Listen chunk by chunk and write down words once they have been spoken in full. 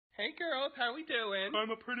Hey girls, how we doing?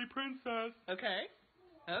 I'm a pretty princess. Okay.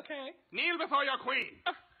 Kneel before your queen.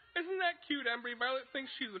 Isn't that cute, Embry? Violet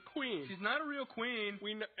thinks she's a queen. She's not a real queen.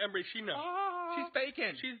 We know, Embry, she knows. She's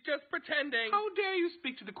faking. She's just pretending. How dare you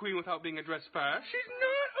speak to the queen without being addressed first? She's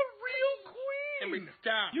not a real queen. Embry,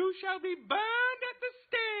 stop. You shall be burned at the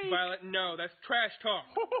stake. Violet, no, that's trash talk.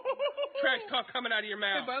 Trash talk coming out of your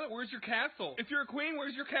mouth. Hey, Violet, where's your castle? If you're a queen,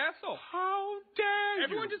 where's your castle? How dare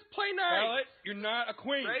you? Everyone just play nice. Violet, you're not a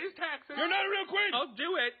queen. Raise taxes. You're not a real queen. I'll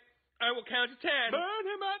do it. I will count to 10. Burn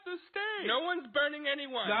him at the stake. No one's burning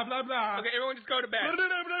anyone. Blah, blah, blah. Okay, everyone just go to bed. Get to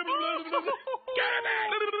bed.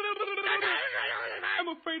 I'm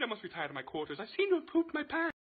afraid I must retire to my quarters. I seem to have pooped my pants.